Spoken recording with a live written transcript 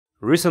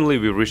Recently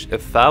we reached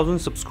 1,000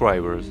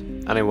 subscribers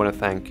and I want to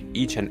thank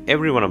each and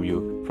every one of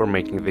you for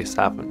making this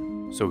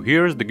happen. So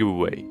here's the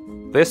giveaway.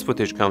 This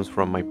footage comes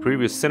from my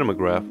previous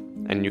cinemograph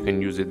and you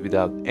can use it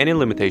without any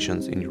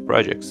limitations in your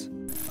projects.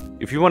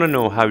 If you want to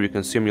know how you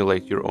can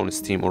simulate your own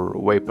steam or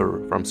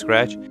vapor from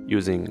scratch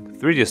using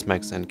 3ds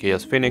Max and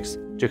Chaos Phoenix,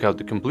 check out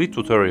the complete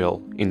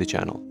tutorial in the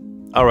channel.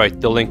 Alright,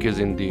 the link is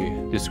in the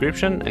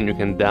description and you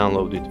can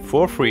download it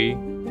for free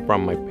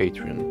from my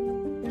Patreon.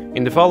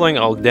 In the following,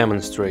 I'll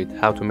demonstrate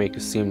how to make a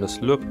seamless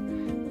look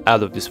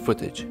out of this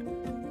footage.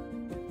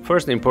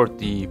 First, import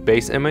the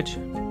base image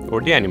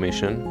or the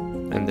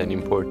animation and then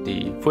import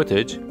the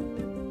footage.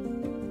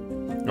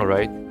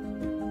 Alright,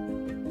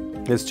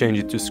 let's change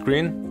it to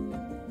screen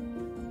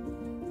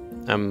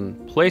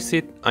and place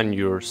it on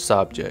your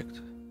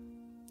subject.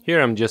 Here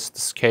I'm just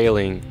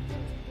scaling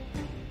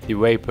the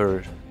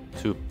vapor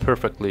to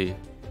perfectly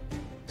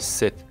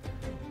sit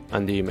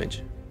on the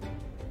image.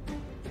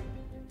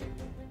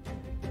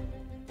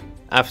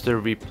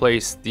 After we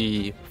place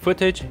the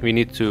footage, we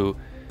need to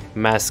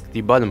mask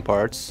the bottom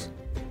parts.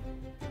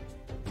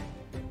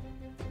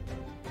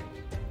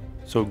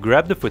 So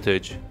grab the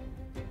footage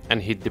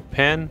and hit the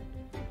pen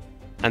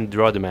and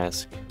draw the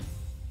mask.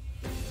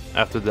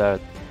 After that,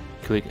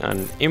 click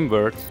on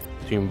invert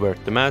to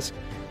invert the mask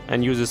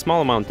and use a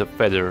small amount of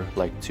feather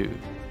like 2.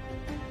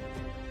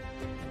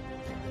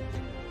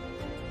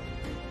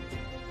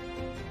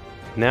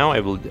 Now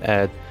I will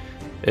add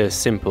a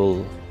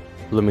simple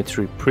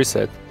lumetri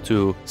preset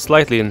to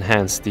slightly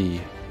enhance the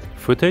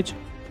footage,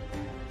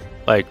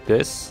 like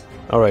this.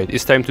 Alright,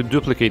 it's time to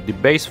duplicate the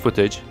base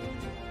footage,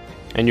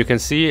 and you can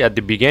see at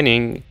the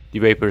beginning the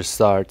vapor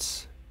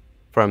starts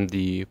from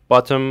the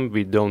bottom.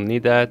 We don't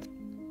need that,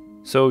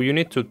 so you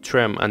need to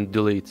trim and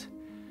delete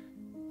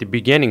the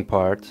beginning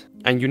part,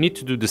 and you need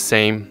to do the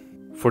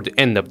same for the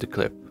end of the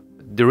clip.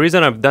 The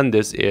reason I've done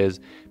this is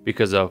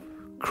because of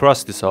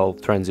cross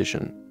dissolve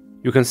transition.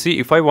 You can see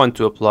if I want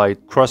to apply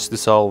cross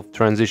dissolve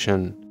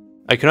transition,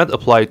 I cannot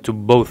apply it to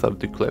both of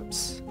the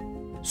clips.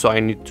 So I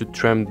need to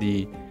trim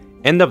the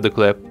end of the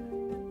clip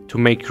to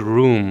make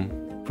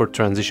room for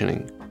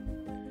transitioning.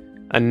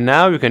 And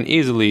now you can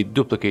easily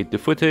duplicate the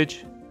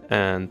footage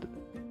and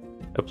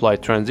apply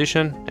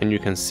transition, and you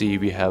can see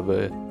we have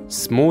a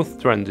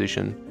smooth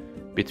transition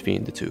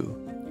between the two.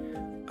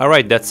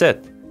 Alright, that's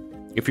it.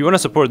 If you want to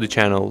support the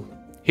channel,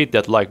 hit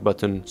that like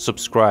button,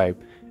 subscribe,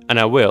 and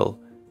I will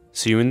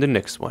see you in the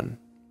next one.